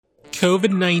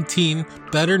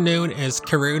COVID-19, better known as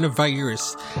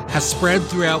coronavirus, has spread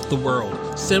throughout the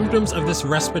world. Symptoms of this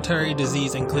respiratory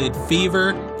disease include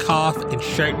fever, cough, and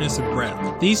shortness of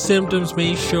breath. These symptoms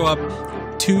may show up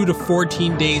 2 to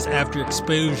 14 days after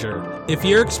exposure. If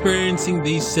you're experiencing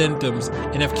these symptoms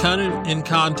and have come in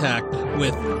contact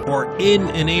with or in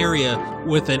an area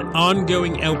with an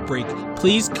ongoing outbreak,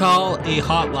 please call a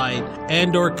hotline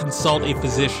and/or consult a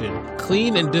physician.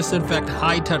 Clean and disinfect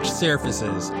high-touch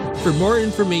surfaces. For more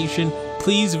information,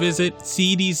 please visit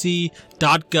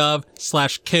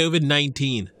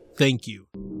cdc.gov/COVID-19. Thank you.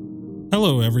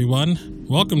 Hello, everyone.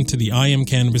 Welcome to the I Am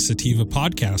Cannabis Sativa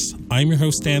podcast. I'm your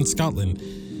host, Dan Scotland.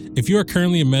 If you are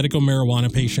currently a medical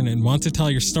marijuana patient and want to tell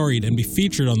your story and be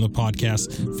featured on the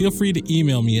podcast, feel free to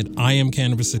email me at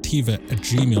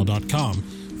iamcannabissativa@gmail.com.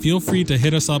 Feel free to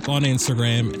hit us up on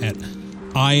Instagram at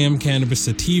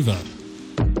iamcannabissativa.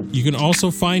 You can also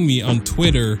find me on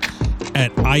Twitter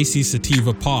at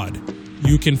ICSativaPod.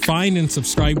 You can find and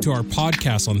subscribe to our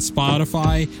podcast on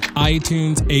Spotify,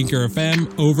 iTunes, Anchor FM,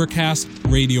 Overcast,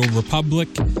 Radio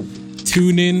Republic,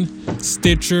 TuneIn,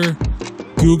 Stitcher,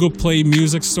 Google Play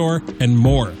Music Store, and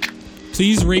more.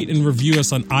 Please rate and review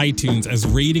us on iTunes, as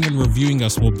rating and reviewing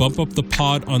us will bump up the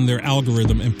pod on their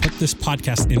algorithm and put this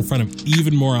podcast in front of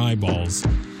even more eyeballs.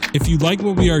 If you like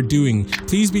what we are doing,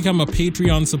 please become a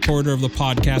Patreon supporter of the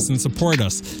podcast and support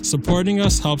us. Supporting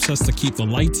us helps us to keep the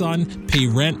lights on, pay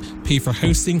rent, pay for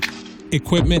hosting,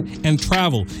 equipment, and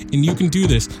travel. And you can do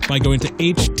this by going to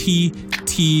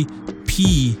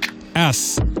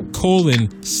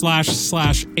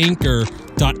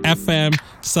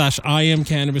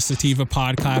https://anchor.fm/iamcannabissativa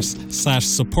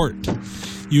podcast/support.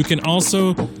 You can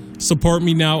also support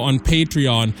me now on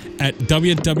Patreon at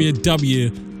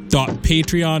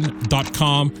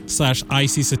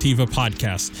www.patreon.com/ICSativa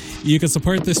podcast. You can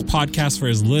support this podcast for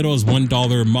as little as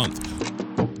 $1 a month.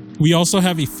 We also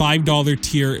have a $5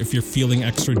 tier if you're feeling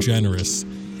extra generous.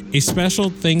 A special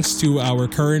thanks to our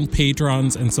current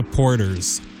patrons and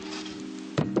supporters.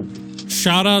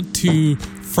 Shout out to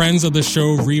friends of the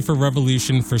show, Reefer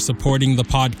Revolution, for supporting the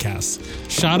podcast.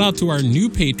 Shout out to our new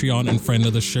Patreon and friend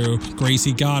of the show,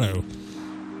 Gracie Gatto.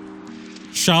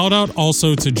 Shout out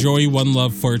also to Joey One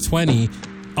Love 420,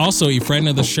 also a friend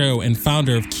of the show and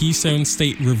founder of Keystone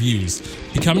State Reviews.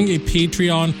 Becoming a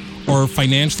Patreon or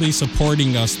financially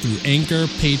supporting us through Anchor,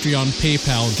 Patreon,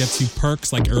 PayPal gets you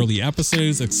perks like early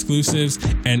episodes, exclusives,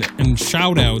 and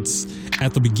shout outs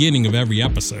at the beginning of every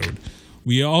episode.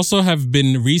 We also have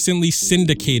been recently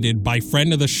syndicated by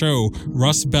friend of the show,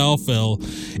 Russ Belfill,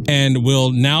 and will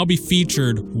now be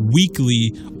featured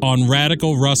weekly on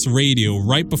Radical Russ Radio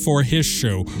right before his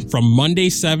show from Monday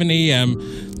 7 a.m.,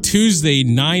 Tuesday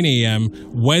 9 a.m.,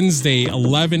 Wednesday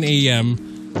 11 a.m.,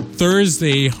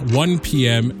 Thursday 1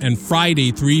 p.m., and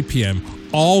Friday 3 p.m.,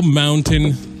 all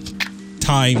mountain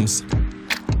times.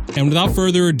 And without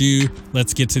further ado,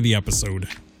 let's get to the episode.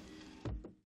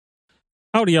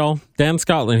 Howdy, y'all. Dan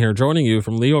Scotland here, joining you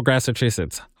from Legal,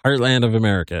 Massachusetts, heartland of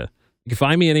America. You can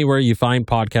find me anywhere you find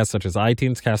podcasts such as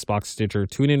iTunes, CastBox, Stitcher,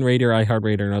 TuneIn Radio,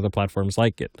 iHeartRadio, and other platforms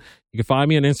like it. You can find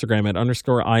me on Instagram at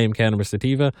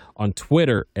 _IamCannabisSativa, on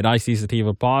Twitter at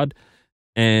ICSativaPod,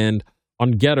 and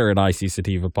on Getter at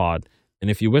ICSativaPod. And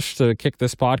if you wish to kick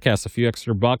this podcast a few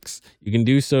extra bucks, you can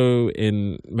do so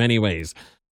in many ways.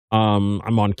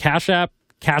 I'm on Cash App,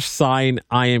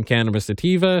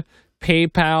 #IamCannabisSativa,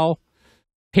 PayPal,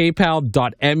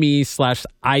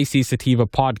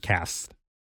 paypal.me/ICSativapodcast.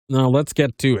 Now let's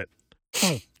get to it.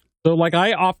 So like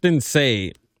I often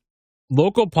say,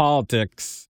 local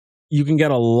politics, you can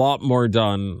get a lot more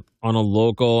done on a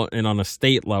local and on a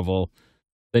state level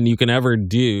than you can ever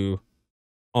do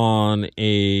on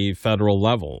a federal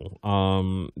level.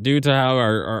 Due to how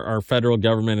our federal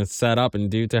government is set up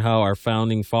and due to how our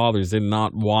founding fathers did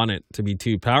not want it to be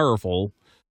too powerful,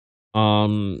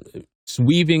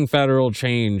 sweeping federal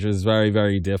change is very,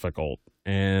 very difficult.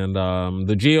 And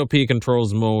the GOP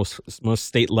controls most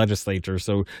state legislatures,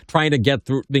 so trying to get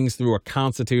things through a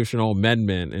constitutional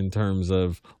amendment in terms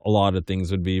of a lot of things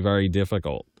would be very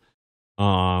difficult.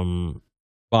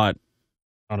 But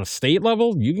on a state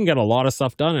level, you can get a lot of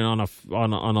stuff done, and on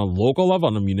a local level,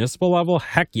 on a municipal level,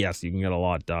 heck yes, you can get a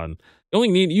lot done. You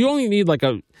only need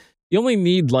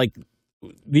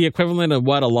the equivalent of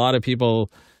what a lot of people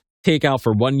take out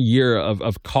for 1 year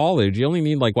of college. You only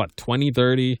need like what, 20,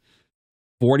 30,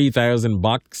 40,000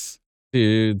 bucks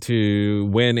to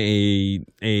win a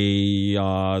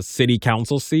city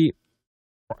council seat,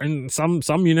 and some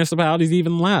municipalities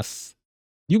even less.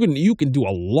 You can do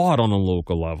a lot on a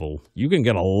local level. You can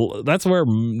get that's where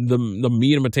the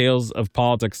meat and potatoes of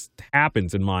politics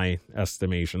happens, in my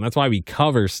estimation. That's why we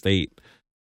cover state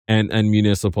and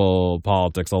municipal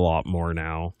politics a lot more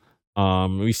now.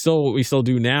 We still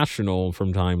do national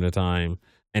from time to time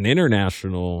and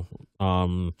international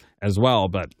as well,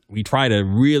 but we try to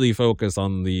really focus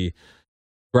on the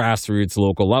grassroots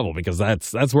local level because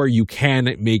that's where you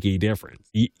can make a difference.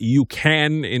 You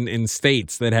can in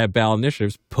states that have ballot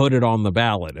initiatives put it on the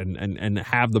ballot and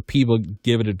have the people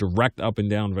give it a direct up and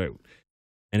down vote.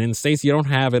 And in states you don't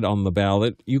have it on the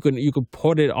ballot, you could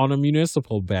put it on a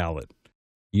municipal ballot.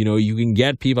 You can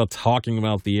get people talking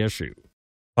about the issue.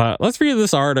 Let's read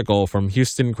this article from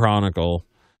Houston Chronicle.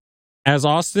 As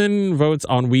Austin votes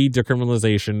on weed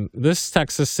decriminalization, this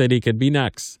Texas city could be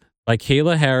next. By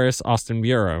Kayla Harris, Austin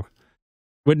Bureau.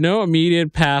 With no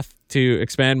immediate path to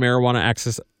expand marijuana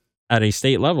access at a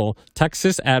state level,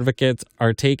 Texas advocates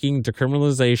are taking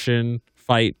decriminalization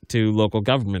fight to local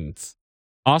governments.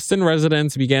 Austin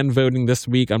residents began voting this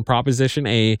week on Proposition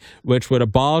A, which would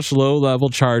abolish low-level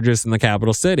charges in the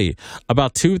capital city.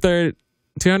 About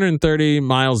 230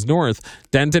 miles north,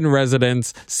 Denton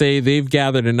residents say they've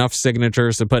gathered enough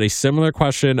signatures to put a similar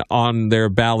question on their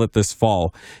ballot this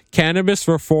fall. Cannabis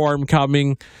reform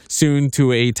coming soon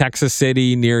to a Texas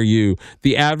city near you.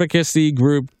 The advocacy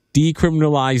group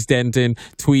Decriminalize Denton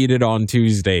tweeted on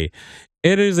Tuesday.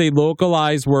 It is a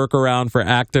localized workaround for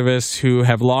activists who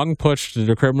have long pushed to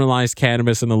decriminalize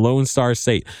cannabis in the Lone Star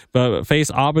State, but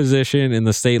face opposition in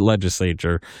the state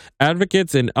legislature.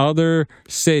 Advocates in other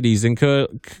cities,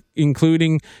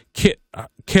 including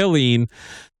Killeen,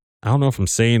 I don't know if I'm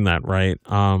saying that right,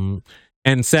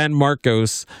 and San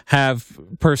Marcos, have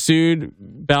pursued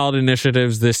ballot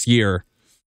initiatives this year.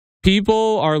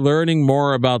 People are learning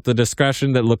more about the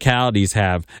discretion that localities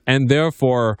have, and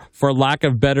therefore, for lack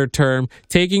of better term,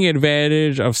 taking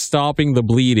advantage of stopping the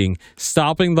bleeding,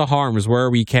 stopping the harms where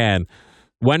we can,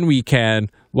 when we can,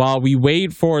 while we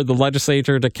wait for the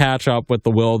legislature to catch up with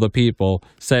the will of the people,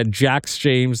 said Jax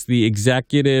James, the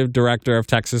executive director of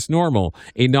Texas NORML,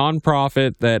 a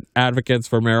nonprofit that advocates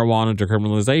for marijuana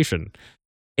decriminalization.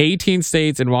 18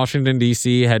 states and Washington,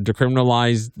 D.C. had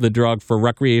decriminalized the drug for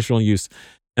recreational use,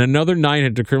 and another 9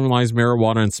 had decriminalized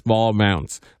marijuana in small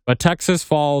amounts, but Texas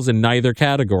falls in neither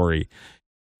category.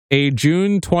 A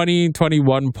June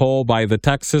 2021 poll by the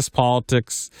Texas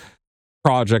Politics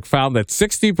Project found that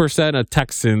 60% of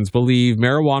Texans believe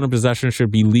marijuana possession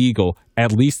should be legal,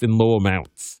 at least in low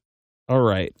amounts. All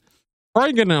right.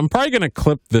 I'm probably gonna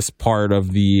clip this part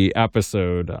of the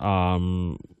episode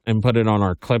and put it on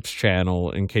our clips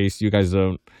channel in case you guys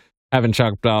haven't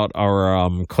checked out our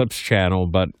clips channel,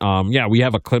 but yeah, we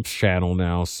have a clips channel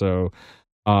now, so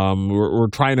we're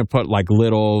trying to put like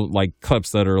little like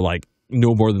clips that are like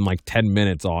no more than like 10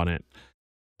 minutes on it.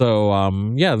 So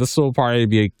yeah, this will probably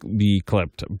be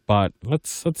clipped, but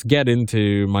let's get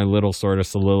into my little sort of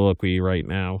soliloquy right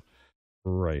now.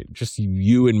 Right, just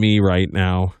you and me right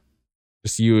now.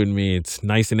 Just you and me. It's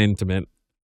nice and intimate.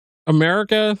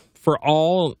 America, for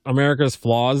all America's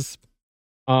flaws,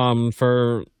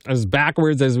 for as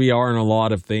backwards as we are in a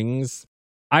lot of things,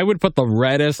 I would put the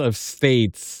reddest of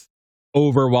states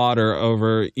over water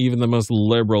over even the most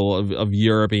liberal of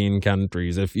European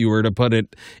countries. If you were to put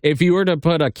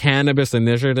a cannabis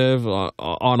initiative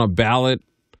on a ballot,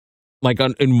 like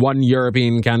in one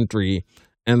European country,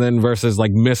 and then versus like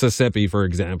Mississippi, for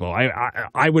example,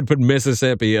 I would put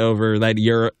Mississippi over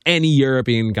any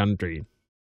European country.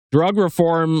 Drug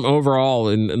reform overall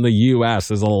in the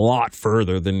U.S. is a lot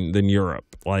further than Europe.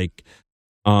 Like,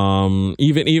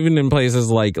 even in places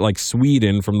like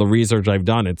Sweden, from the research I've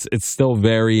done, it's still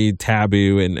very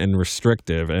taboo and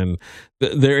restrictive. And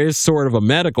there is sort of a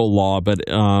medical law, but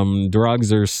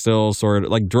drugs are still sort of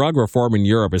like drug reform in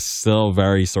Europe is still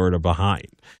very sort of behind.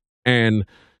 And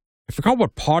I forgot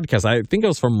what podcast. I think it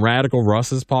was from Radical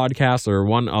Russ's podcast or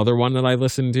one other one that I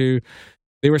listened to.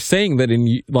 They were saying that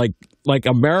in like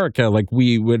America, like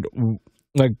we would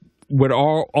like with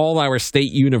all our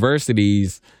state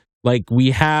universities, like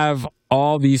we have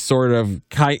all these sort of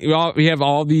we have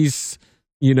all these,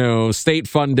 state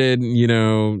funded,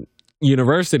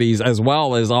 universities, as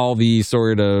well as all these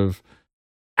sort of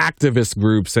activist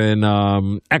groups and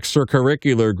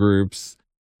extracurricular groups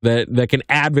that can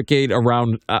advocate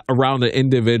around an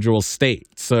individual state.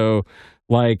 So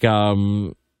like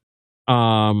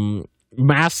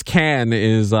MassCan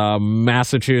is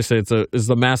Massachusetts is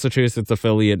the Massachusetts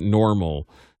affiliate NORML.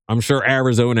 I'm sure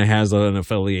Arizona has an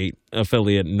affiliate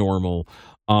NORML.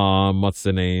 What's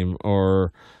the name?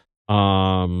 Or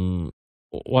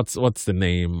what's the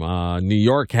name? New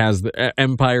York has the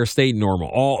Empire State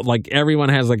NORML. Everyone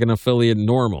has like an affiliate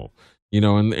NORML.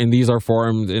 and these are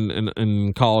formed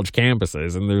in college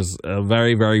campuses, and there's a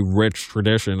very, very rich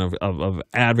tradition of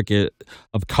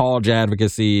college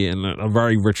advocacy and a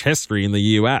very rich history in the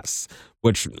U.S.,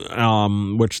 which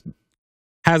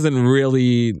hasn't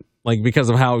really, like, because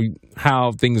of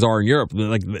how things are in Europe,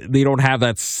 like they don't have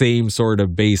that same sort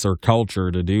of base or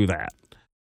culture to do that.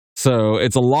 So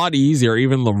it's a lot easier,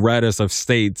 even the reddest of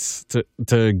states,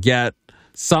 to get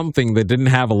something that didn't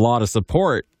have a lot of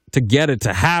support, to get it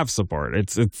to have support.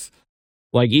 It's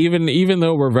like, even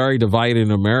though we're very divided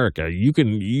in America,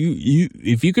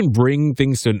 if you can bring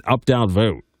things to an up-down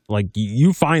vote, like,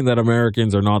 you find that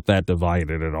Americans are not that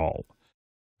divided at all.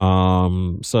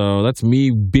 So that's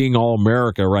me being all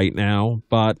America right now,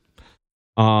 but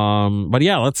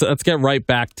yeah, let's get right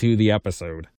back to the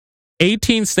episode.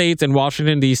 18 states and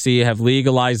Washington, D.C. have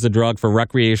legalized the drug for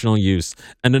recreational use,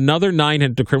 and another 9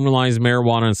 had decriminalized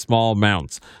marijuana in small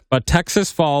amounts. But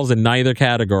Texas falls in neither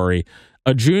category.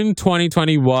 A June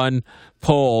 2021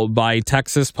 poll by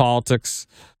Texas Politics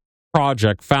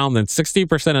Project found that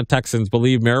 60% of Texans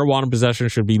believe marijuana possession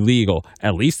should be legal,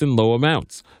 at least in low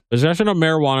amounts. Possession of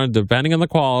marijuana, depending on the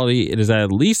quality, it is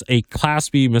at least a Class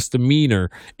B misdemeanor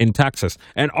in Texas.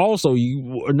 And also,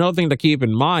 another thing to keep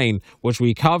in mind, which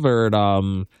we covered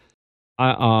last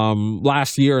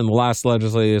year in the last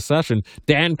legislative session,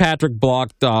 Dan Patrick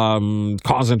blocked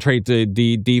concentrate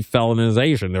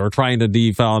defelonization. They were trying to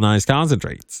defelonize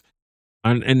concentrates.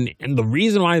 And the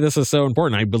reason why this is so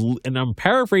important, and I'm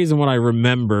paraphrasing what I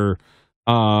remember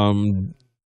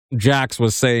Jax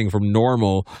was saying from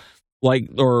Normal, like,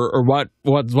 or what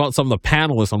some of the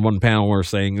panelists on one panel were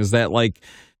saying, is that, like,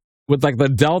 with like the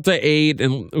Delta 8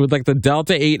 and with like the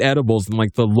Delta 8 edibles and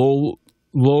like the low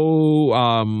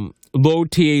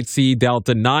THC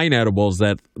Delta 9 edibles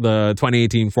that the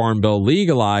 2018 Farm Bill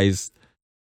legalized,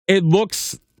 it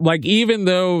looks like, even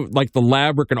though like the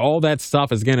lab work and all that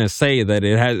stuff is going to say that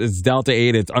it's Delta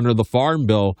 8, it's under the Farm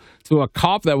Bill, to a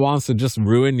cop that wants to just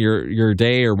ruin your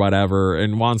day or whatever,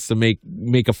 and wants to make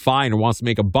a fine or wants to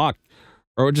make a buck,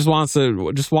 or just wants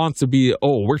to be,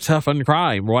 oh, we're tough on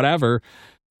crime, whatever.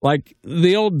 Like,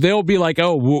 they'll be like,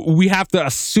 oh, we have to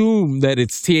assume that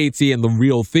it's THC and the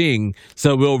real thing,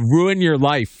 so we'll ruin your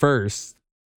life first,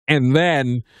 and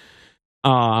then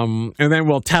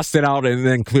we'll test it out and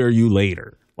then clear you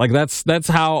later. Like, that's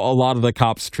how a lot of the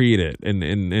cops treat it in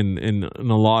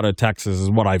a lot of Texas,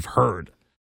 is what I've heard.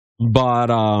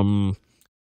 But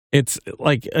it's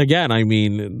like, again, I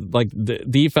mean, like,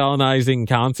 defelonizing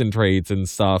concentrates and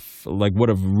stuff, like, would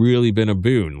have really been a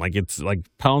boon. Like, it's like,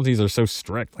 penalties are so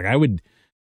strict. Like, I would,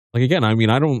 like, again, I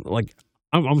mean, I don't, like,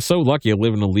 I'm so lucky I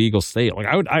live in a legal state. Like,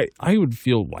 I would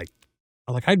feel like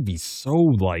I'd be so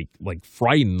like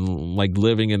frightened, like,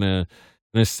 living in a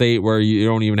state where you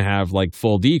don't even have like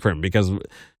full decrim, because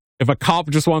if a cop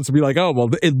just wants to be like, oh, well,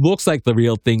 it looks like the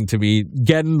real thing to me,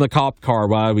 get in the cop car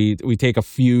while we take a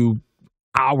few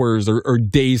hours or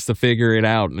days to figure it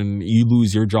out, and you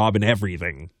lose your job and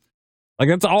everything. Like,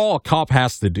 that's all a cop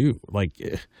has to do. Like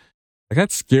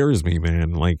that scares me,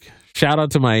 man. Like, shout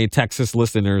out to my Texas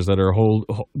listeners that are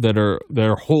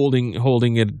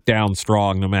holding it down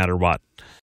strong no matter what.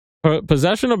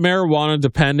 Possession of marijuana,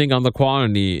 depending on the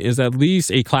quantity, is at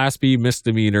least a Class B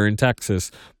misdemeanor in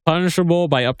Texas, punishable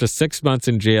by up to 6 months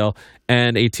in jail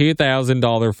and a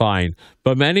 $2,000 fine.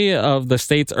 But many of the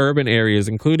state's urban areas,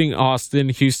 including Austin,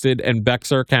 Houston, and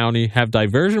Bexar County, have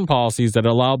diversion policies that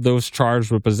allow those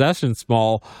charged with possessing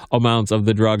small amounts of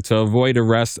the drug to avoid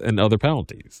arrest and other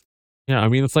penalties. Yeah, I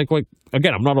mean, it's like,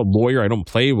 again, I'm not a lawyer, I don't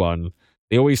play one.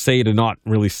 They always say to not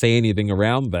really say anything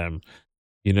around them.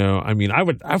 You know, I mean, I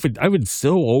would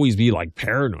still always be like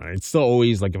paranoid. It's still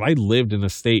always like, if I lived in a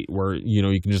state where, you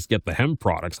know, you can just get the hemp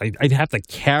products, I'd have to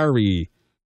carry,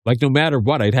 like, no matter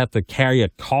what, I'd have to carry a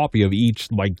copy of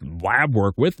each like lab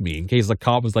work with me in case the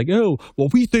cop was like, oh, well,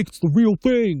 we think it's the real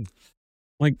thing.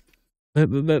 Like,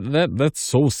 that's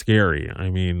so scary.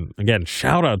 I mean, again,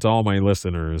 shout out to all my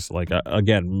listeners. Like,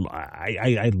 again,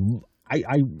 I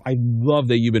love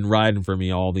that you've been riding for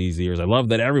me all these years. I love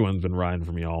that everyone's been riding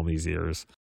for me all these years.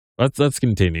 Let's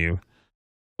continue.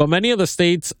 But many of the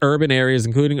state's urban areas,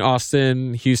 including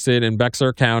Austin, Houston, and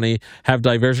Bexar County, have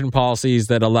diversion policies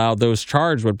that allow those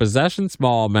charged with possessing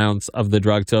small amounts of the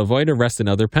drug to avoid arrest and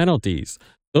other penalties.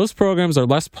 Those programs are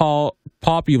less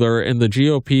popular in the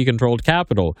GOP-controlled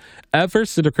capital.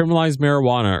 Efforts to decriminalize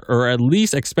marijuana, or at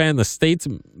least expand the state's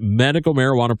medical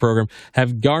marijuana program,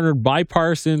 have garnered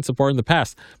bipartisan support in the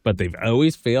past, but they've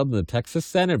always failed in the Texas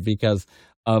Senate because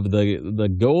of the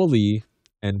goalie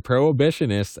and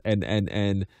prohibitionist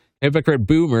and hypocrite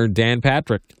boomer Dan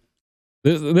Patrick.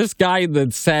 This guy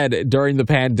that said during the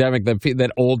pandemic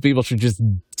that old people should just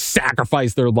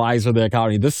sacrificed their lives for the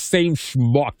economy. This same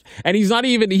schmuck, and he's not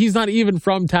even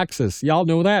from Texas. Y'all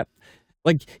know that.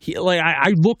 Like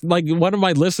I looked like one of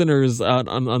my listeners one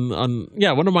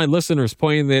of my listeners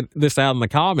pointed this out in the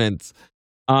comments.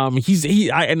 I went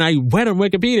on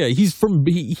Wikipedia.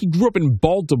 He grew up in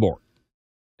Baltimore.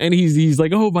 And he's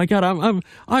like, oh my God,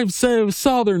 I'm so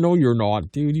Southern. No, you're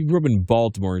not, dude. You grew up in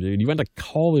Baltimore, dude. You went to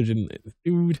college, and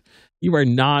dude, you are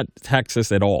not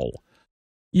Texas at all.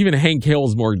 Even Hank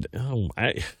Hill's more.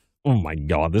 Oh my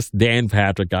God, this Dan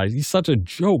Patrick guy, he's such a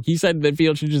joke. He said that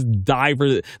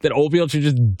Oldfield should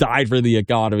just die for the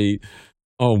economy.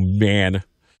 Oh man.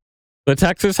 The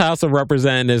Texas House of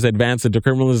Representatives advanced a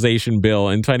decriminalization bill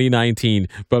in 2019,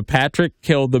 but Patrick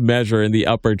killed the measure in the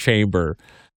upper chamber.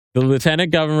 The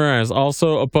lieutenant governor has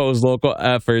also opposed local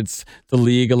efforts to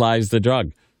legalize the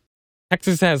drug.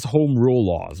 Texas has home rule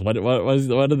laws. What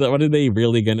are they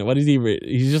really gonna? What is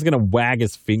he's just gonna wag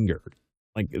his finger?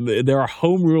 Like, there are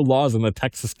home rule laws in the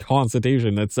Texas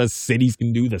Constitution that says cities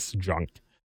can do this junk.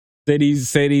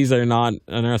 Cities are not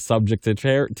subject to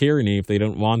tyranny if they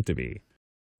don't want to be.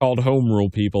 Called home rule,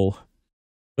 people.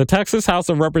 The Texas House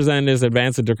of Representatives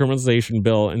advanced a decriminalization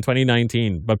bill in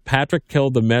 2019, but Patrick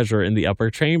killed the measure in the upper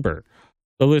chamber.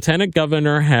 The lieutenant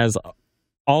governor has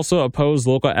also opposed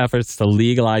local efforts to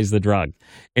legalize the drug.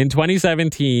 In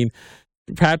 2017,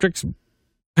 Patrick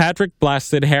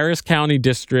blasted Harris County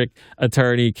District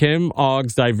Attorney Kim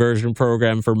Ogg's diversion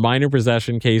program for minor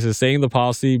possession cases, saying the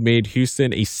policy made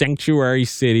Houston a sanctuary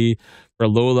city for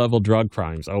low-level drug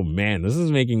crimes. Oh man, this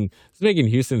is making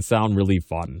Houston sound really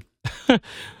fun.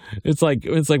 It's like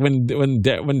when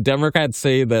Democrats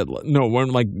say that when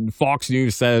like Fox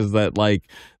News says that that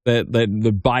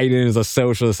the Biden is a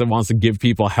socialist and wants to give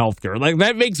people health care. Like,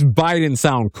 that makes Biden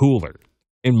sound cooler,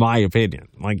 in my opinion.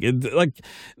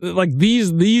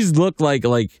 These look like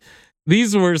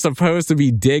these were supposed to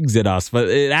be digs at us, but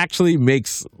it actually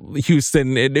makes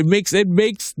Houston. It makes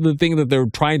the thing that they're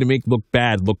trying to make look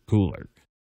bad look cooler.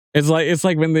 It's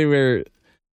like when they were.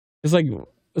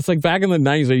 It's like back in the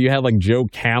 90s where you had like Joe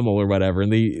Camel or whatever,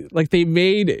 and they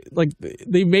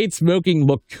made smoking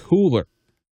look cooler,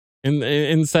 and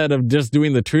instead of just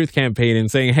doing the truth campaign and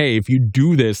saying, hey, if you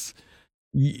do this,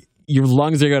 your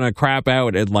lungs are gonna crap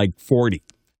out at like 40.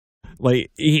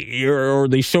 Or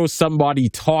they show somebody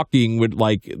talking with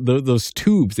like those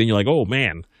tubes, and you're like, oh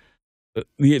man,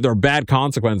 there are bad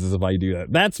consequences if I do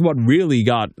that. That's what really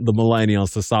got the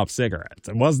millennials to stop cigarettes.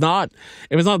 It was not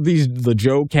the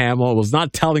Joe Camel. It was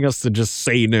not telling us to just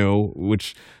say no,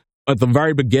 which at the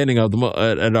very beginning of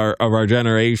our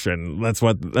generation, that's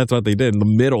what they did. In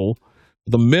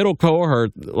the middle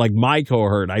cohort, like my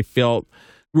cohort, I felt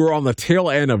we were on the tail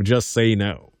end of just say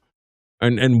no,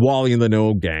 and Wally and the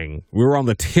No Gang. We were on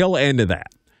the tail end of that.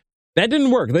 That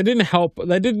didn't work. That didn't help.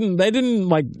 That didn't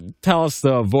like tell us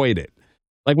to avoid it.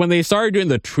 Like when they started doing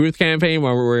the truth campaign,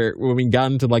 when we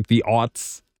got into like the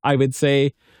aughts, I would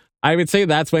say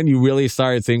that's when you really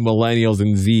started seeing millennials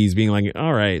and Zs being like,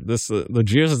 all right, the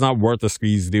juice is not worth the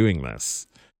squeeze doing this,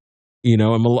 and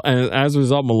as a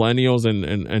result, millennials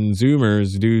and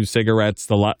Zoomers do cigarettes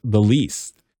the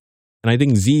least, and I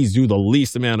think Zs do the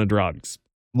least amount of drugs.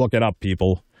 Look it up,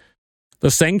 people. The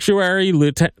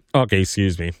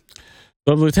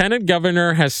lieutenant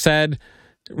governor has said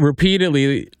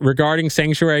repeatedly regarding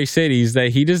sanctuary cities that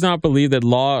he does not believe that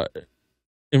law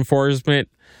enforcement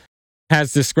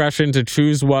has discretion to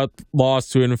choose what laws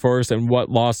to enforce and what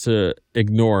laws to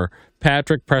ignore,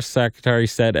 Patrick, press secretary,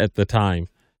 said at the time.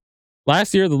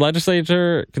 Last year, the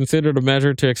legislature considered a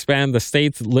measure to expand the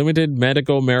state's limited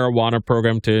medical marijuana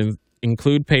program to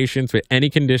include patients with any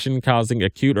condition causing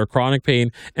acute or chronic pain,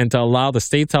 and to allow the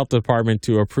state's health department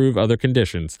to approve other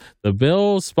conditions. The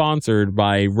bill, sponsored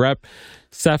by Rep.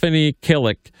 Stephanie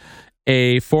Killick,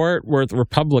 a Fort Worth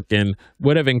Republican,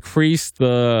 would have increased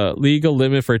the legal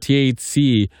limit for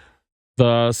THC,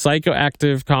 the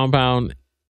psychoactive compound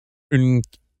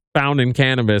found in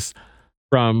cannabis,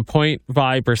 from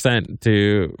 0.5%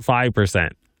 to 5%.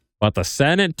 But the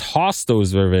Senate tossed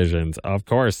those revisions. Of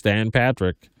course, Dan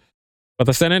Patrick. But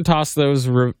the Senate tossed those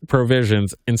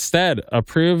provisions, instead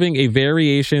approving a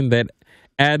variation that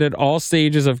added all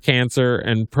stages of cancer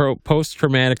and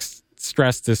post-traumatic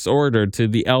stress disorder to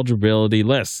the eligibility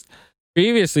list.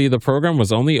 Previously, the program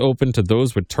was only open to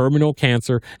those with terminal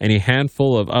cancer and a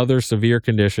handful of other severe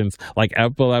conditions like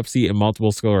epilepsy and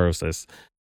multiple sclerosis.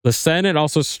 The Senate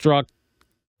also struck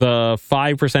the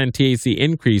 5% THC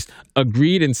increase,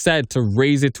 agreed instead to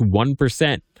raise it to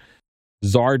 1%.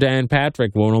 Czar Dan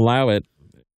Patrick won't allow it.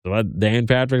 What Dan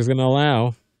Patrick's going to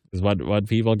allow is what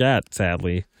people get,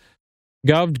 sadly.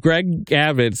 Gov. Greg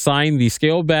Abbott signed the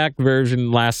scaled-back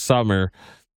version last summer.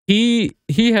 He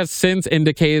has since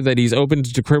indicated that he's open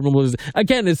to decriminalization.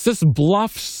 Again, it's just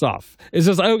bluff stuff. It's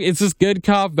just good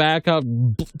cop, bad cop,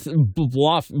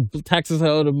 bluff, Texas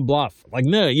Hold'em bluff. Like,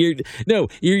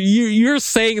 you're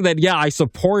saying that, yeah, I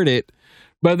support it,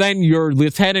 but then your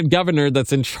lieutenant governor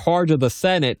that's in charge of the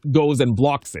Senate goes and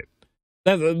blocks it.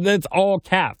 That's all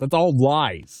cap. That's all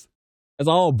lies. That's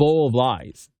all a bowl of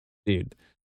lies, dude.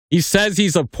 He says he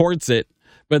supports it,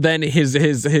 but then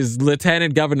his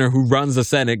lieutenant governor who runs the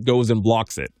Senate goes and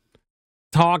blocks it.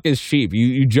 Talk is cheap.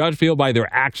 You judge people by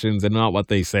their actions and not what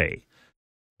they say.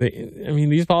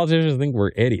 These politicians think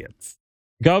we're idiots.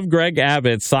 Gov. Greg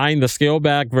Abbott signed the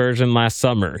scaled-back version last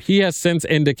summer. He has since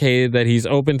indicated that he's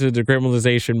open to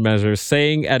decriminalization measures,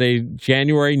 saying at a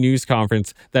January news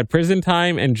conference that prison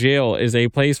time and jail is a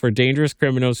place for dangerous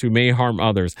criminals who may harm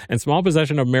others, and small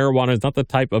possession of marijuana is not the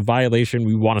type of violation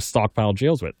we want to stockpile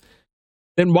jails with.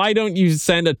 Then why don't you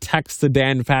send a text to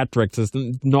Dan Patrick to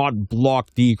not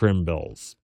block decrim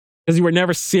bills? Because you were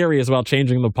never serious about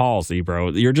changing the policy,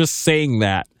 bro. You're just saying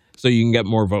that so you can get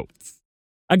more votes.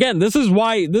 Again, this is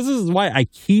why I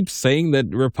keep saying that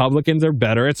Republicans are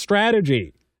better at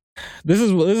strategy. This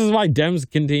is why Dems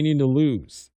continue to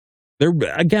lose. The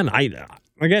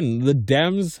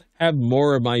Dems have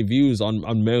more of my views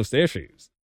on most issues,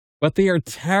 but they are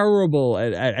terrible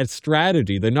at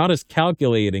strategy. They're not as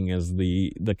calculating as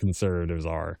the conservatives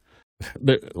are.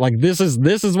 Like this is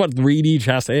what 3D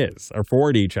chess is, or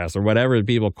 4D chess, or whatever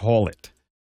people call it.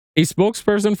 A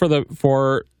spokesperson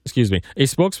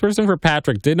for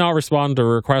Patrick did not respond to a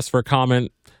request for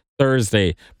comment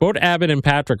Thursday. Both Abbott and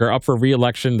Patrick are up for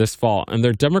re-election this fall, and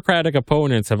their Democratic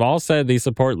opponents have all said they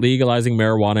support legalizing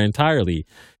marijuana entirely.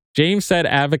 James said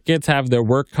advocates have their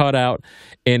work cut out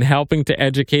in helping to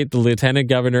educate the lieutenant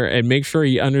governor and make sure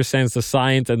he understands the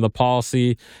science and the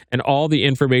policy and all the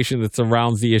information that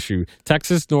surrounds the issue.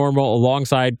 Texas NORML,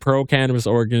 alongside pro-cannabis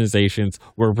organizations,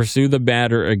 will pursue the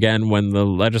matter again when the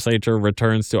legislature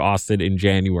returns to Austin in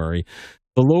January.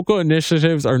 The local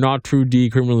initiatives are not true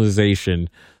decriminalization,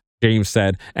 James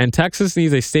said, and Texas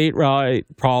needs a statewide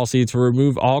policy to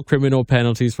remove all criminal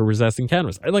penalties for possessing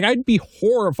cannabis. I'd be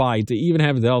horrified to even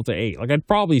have Delta 8. I'd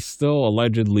probably still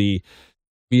allegedly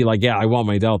be like, yeah, I want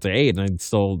my Delta 8, and I'd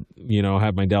still,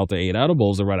 have my Delta 8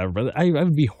 edibles or whatever, but I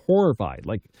would be horrified.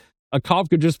 A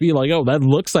cop could just be like, oh, that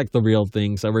looks like the real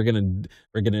thing, so we're gonna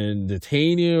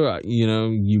detain you,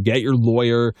 you get your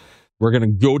lawyer, we're gonna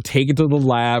go take it to the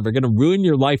lab, we're gonna ruin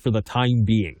your life for the time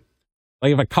being.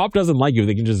 If a cop doesn't like you,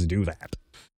 they can just do that.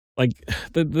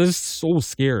 This is so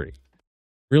scary. It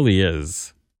really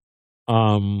is.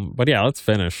 But yeah, let's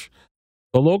finish.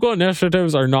 The local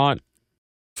initiatives are not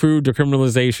true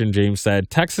decriminalization, James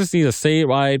said. Texas needs a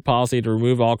statewide policy to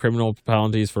remove all criminal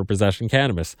penalties for possession of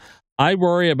cannabis. I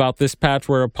worry about this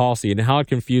patchwork of policy and how it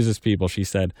confuses people, she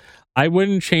said. I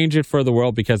wouldn't change it for the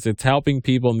world because it's helping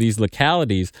people in these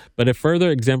localities, but it further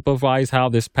exemplifies how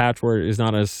this patchwork is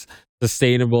not as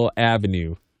sustainable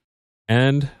avenue.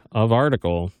 End of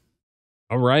article.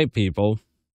 All right, people.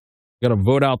 Gotta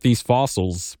vote out these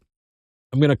fossils.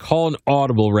 I'm gonna call an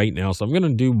audible right now, so I'm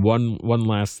gonna do one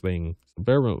last thing. So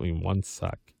bear with me 1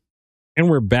 sec. And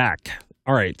we're back.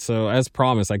 All right, so as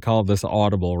promised, I called this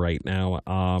audible right now.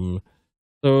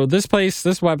 So this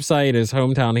website is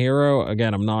Hometown Hero.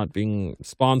 Again, I'm not being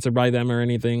sponsored by them or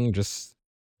anything. Just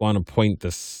want to point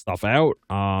this stuff out.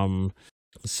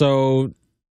 So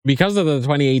because of the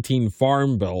 2018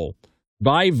 Farm Bill,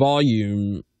 by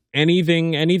volume,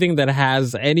 anything that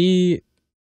has any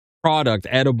product,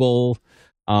 edible,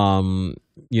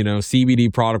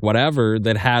 CBD product, whatever,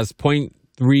 that has 0.3%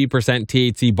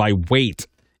 THC by weight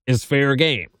is fair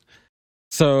game.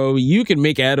 So you can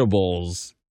make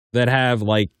edibles that have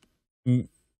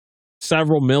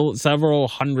several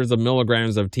hundreds of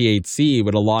milligrams of THC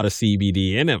with a lot of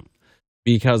CBD in them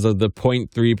because of the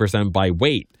 0.3% by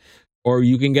weight. Or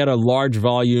you can get a large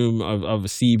volume of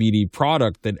CBD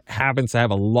product that happens to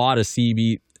have a lot of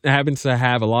THC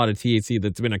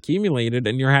that's been accumulated,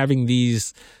 and you're having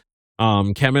these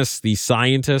chemists, these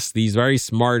scientists, these very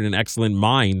smart and excellent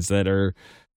minds that are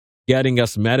getting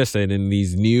us medicine in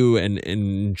these new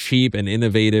and cheap and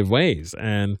innovative ways.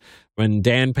 And when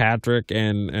Dan Patrick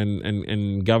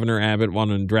and Governor Abbott want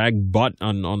to drag butt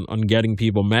on getting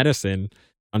people medicine,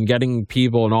 on getting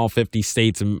people in all 50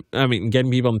 states,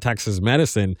 getting people in Texas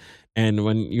medicine, and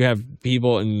when you have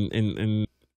people in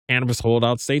cannabis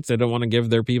holdout states that don't want to give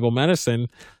their people medicine,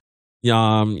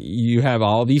 you have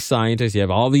all these scientists, you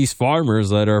have all these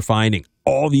farmers that are finding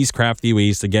all these crafty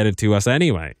ways to get it to us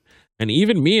anyway. And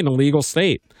even me in a legal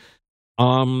state,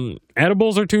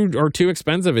 Edibles are too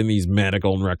expensive in these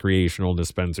medical and recreational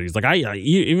dispensaries. Like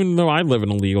even though I live in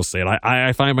a legal state,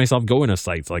 I find myself going to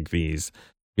sites like these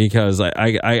because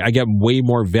I get way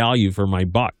more value for my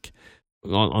buck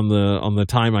on the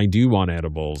time I do want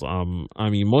edibles. I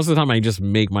mean, most of the time I just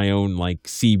make my own like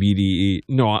CBD.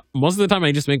 No, most of the time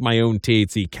I just make my own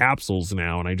THC capsules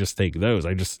now, and I just take those.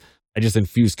 I just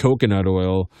infuse coconut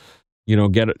oil.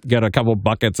 Get a couple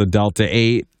buckets of Delta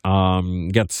 8,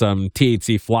 get some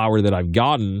THC flower that I've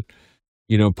gotten,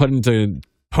 put into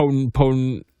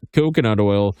potent coconut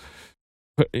oil,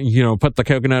 put the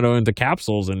coconut oil into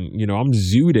capsules, and, I'm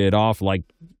zooted off like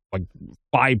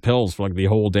 5 pills for like the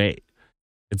whole day.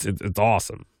 It's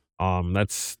awesome.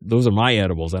 Those are my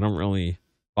edibles. I don't really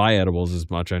buy edibles as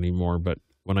much anymore, but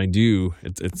when I do,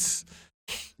 it's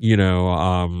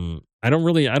I don't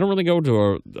really go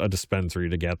to a dispensary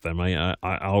to get them.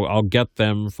 I'll get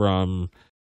them from,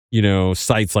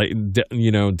 sites like,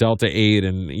 Delta 8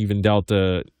 and even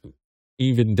Delta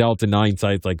 9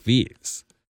 sites like these.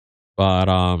 But,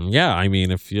 yeah, I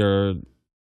mean,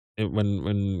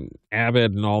 when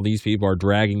Abbott and all these people are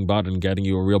dragging butt and getting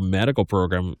you a real medical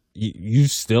program, you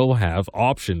still have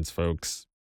options, folks.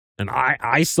 And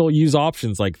I still use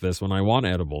options like this when I want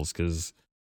edibles because,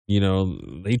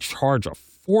 they charge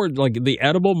like the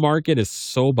edible market is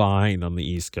so behind on the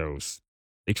East Coast.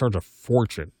 They charge a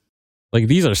fortune. Like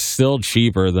these are still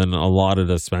cheaper than a lot of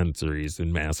dispensaries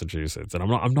in Massachusetts, and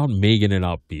I'm not making it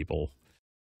up, people.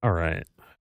 All right,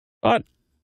 but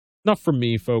enough from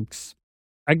me, folks.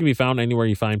 I can be found anywhere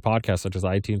you find podcasts such as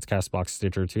iTunes, Castbox,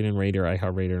 Stitcher, TuneIn Radio,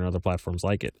 iHeartRadio, and other platforms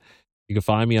like it. You can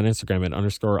find me on Instagram at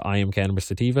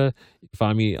 _IamCannabisSativa. You can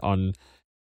find me on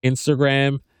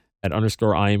Instagram at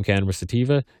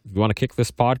 _IamCannabisSativa. If you want to kick this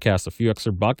podcast a few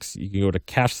extra bucks, you can go to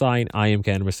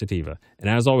 #IamCannabisSativa. And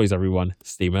as always, everyone,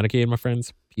 stay medicated, my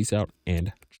friends. Peace out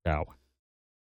and ciao.